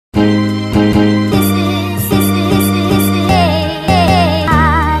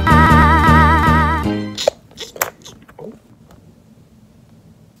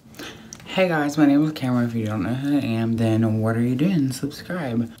Hey guys, my name is Cameron. If you don't know who I am, then what are you doing?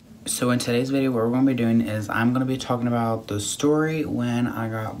 Subscribe. So in today's video, what we're going to be doing is I'm going to be talking about the story when I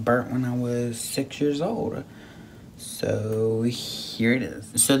got burnt when I was 6 years old. So here it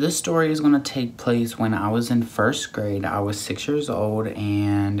is. So this story is going to take place when I was in first grade. I was 6 years old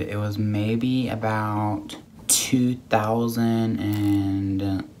and it was maybe about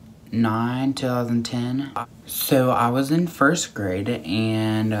 2009, 2010. So I was in first grade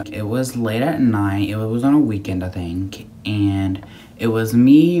and it was late at night. It was on a weekend, I think. And it was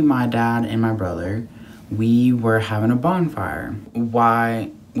me, my dad, and my brother. We were having a bonfire.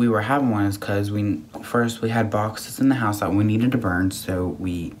 Why we were having one is because we had boxes in the house that we needed to burn. So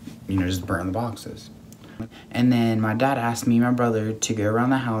we, just burned the boxes. And then my dad asked me and my brother to go around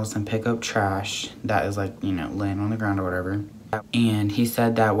the house and pick up trash that is laying on the ground or whatever. And he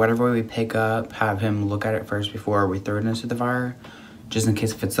said that whatever we pick up, have him look at it first before we throw it into the fire, just in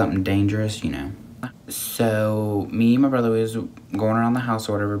case if it's something dangerous, So me and my brother was going around the house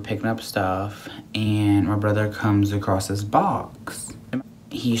or whatever, picking up stuff, and my brother comes across this box.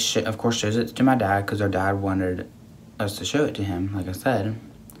 He, of course, shows it to my dad because our dad wanted us to show it to him, like I said.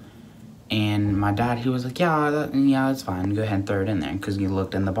 And my dad, he was like, yeah, it's fine. Go ahead and throw it in there, because he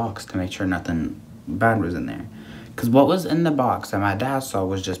looked in the box to make sure nothing bad was in there. Because what was in the box that my dad saw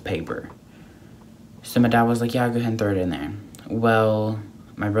was just paper. So my dad was like, yeah, go ahead and throw it in there. Well,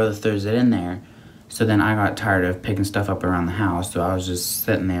 my brother throws it in there. So then I got tired of picking stuff up around the house. So I was just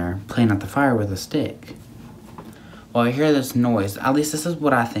sitting there playing at the fire with a stick. Well, I hear this noise. At least this is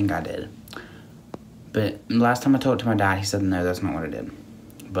what I think I did. But last time I told it to my dad, he said, no, that's not what I did.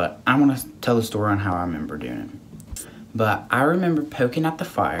 But I want to tell the story on how I remember doing it. But I remember poking at the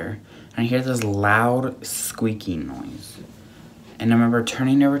fire. And I hear this loud squeaking noise. And I remember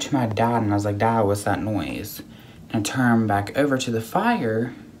turning over to my dad and I was like, Dad, what's that noise? And I turned back over to the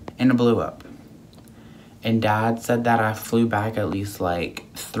fire and it blew up. And Dad said that I flew back at least like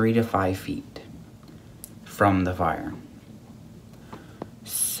 3 to 5 feet from the fire.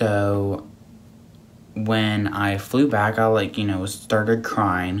 So when I flew back, I started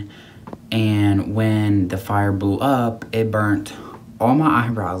crying. And when the fire blew up, it burnt all my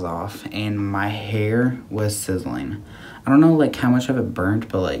eyebrows off and my hair was sizzling. I don't know how much of it burnt,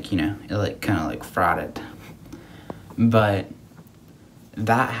 but it kind of fried it. But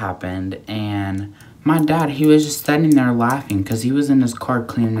that happened, and my dad, he was just standing there laughing because he was in his car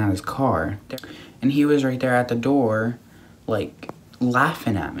cleaning out his car. And he was right there at the door,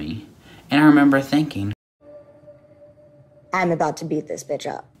 laughing at me. And I remember thinking, I'm about to beat this bitch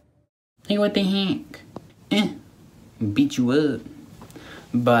up. Hey, what the heck? Beat you up.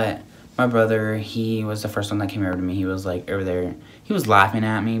 But my brother, he was the first one that came over to me. He was over there. He was laughing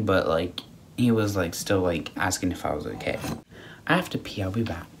at me, but he was still asking if I was okay. I have to pee. I'll be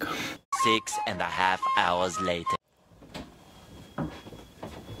back. 6.5 hours later.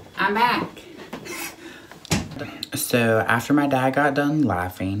 I'm back. So after my dad got done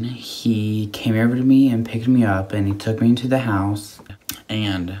laughing, he came over to me and picked me up and he took me into the house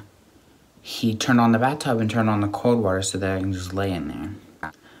and he turned on the bathtub and turned on the cold water so that I can just lay in there.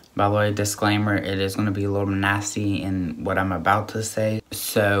 By the way, disclaimer, it is going to be a little nasty in what I'm about to say.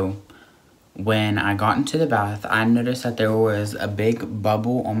 So, when I got into the bath, I noticed that there was a big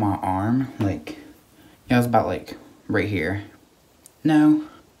bubble on my arm. It was about right here. No.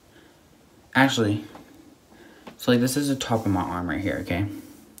 Actually, so this is the top of my arm right here, okay?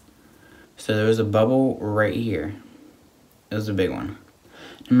 So there was a bubble right here. It was a big one.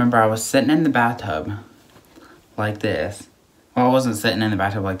 Remember, I was sitting in the bathtub like this. Well, I wasn't sitting in the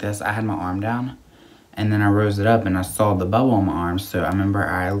bathtub like this. I had my arm down. And then I rose it up and I saw the bubble on my arm. So I remember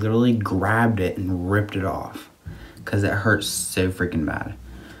I literally grabbed it and ripped it off. Because it hurt so freaking bad.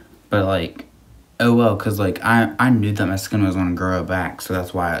 But oh well. Because I knew that my skin was going to grow back. So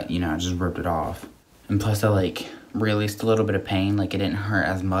that's why, I just ripped it off. And plus I released a little bit of pain. It didn't hurt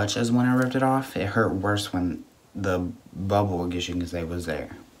as much as when I ripped it off. It hurt worse when the bubble, I guess you can say, was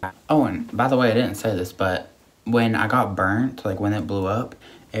there. Oh, and by the way, I didn't say this, but when I got burnt, when it blew up,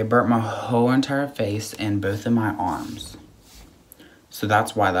 it burnt my whole entire face and both of my arms. So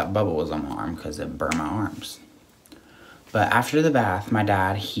that's why that bubble was on my arm, because it burned my arms. But after the bath, my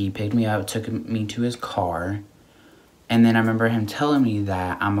dad, he picked me up, took me to his car, and then I remember him telling me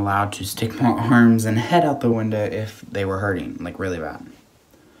that I'm allowed to stick my arms and head out the window if they were hurting, really bad.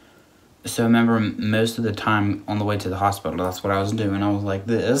 So I remember most of the time on the way to the hospital, that's what I was doing. I was like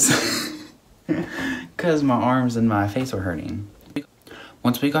this. Because my arms and my face were hurting.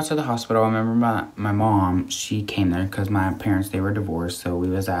 Once we got to the hospital, I remember my mom, she came there because my parents, they were divorced. So we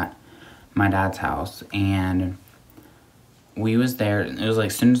was at my dad's house. And we was there. It was like,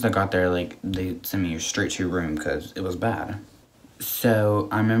 as soon as I got there, like, they sent me straight to your room because it was bad. So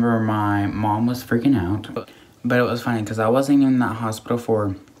I remember my mom was freaking out. But it was funny because I wasn't in that hospital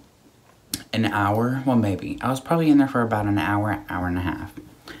for an hour. Well, maybe. I was probably in there for about an hour, hour and a half.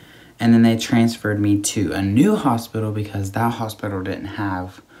 And then they transferred me to a new hospital because that hospital didn't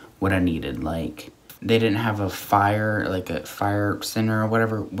have what I needed. Like, they didn't have a fire center or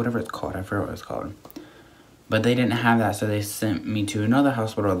whatever it's called. I forgot what it's called. But they didn't have that, so they sent me to another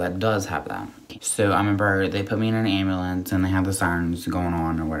hospital that does have that. So I remember they put me in an ambulance and they had the sirens going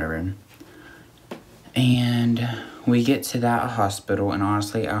on or whatever. And we get to that hospital, and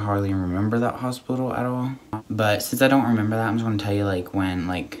honestly, I hardly remember that hospital at all. But since I don't remember that, I'm just gonna tell you like when,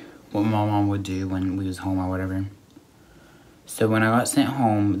 like, what my mom would do when we was home or whatever. So when I got sent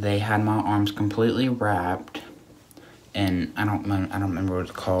home, they had my arms completely wrapped, and I don't remember what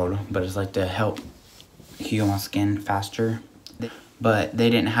it's called, but it's like to help heal my skin faster. But they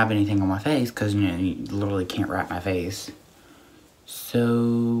didn't have anything on my face because, you know, you literally can't wrap my face.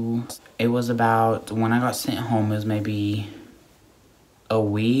 So it was about, when I got sent home, it was maybe a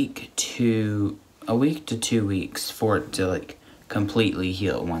week to 2 weeks for it to like completely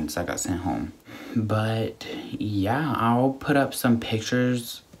heal once I got sent home. But yeah, I'll put up some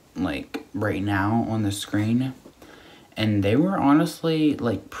pictures like right now on the screen, and they were honestly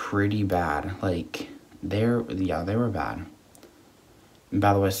like pretty bad. Like they were bad.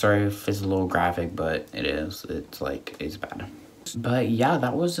 By the way, sorry if it's a little graphic, but it is. It's bad. But yeah,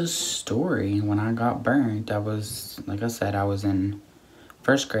 that was a story. When I got burnt, I was, like I said, I was in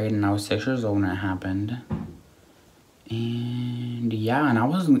 1st grade and I was 6 years old when it happened. And yeah, and I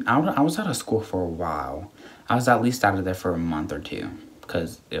was out of school for a while. I was at least out of there for a month or 2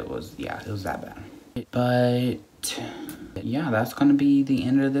 because it was that bad. But yeah, that's gonna be the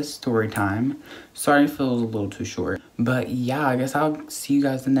end of this story time. Sorry if it was a little too short. But yeah, I guess I'll see you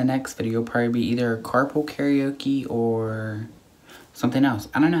guys in the next video. It'll probably be either carpool karaoke or something else.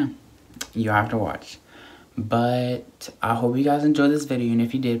 I don't know. You have to watch. But I hope you guys enjoyed this video, and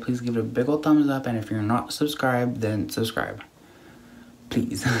if you did, please give it a big old thumbs up, and if you're not subscribed, then subscribe.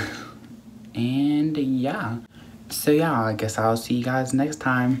 Please. And yeah. So yeah, I guess I'll see you guys next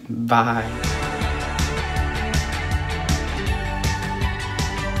time. Bye.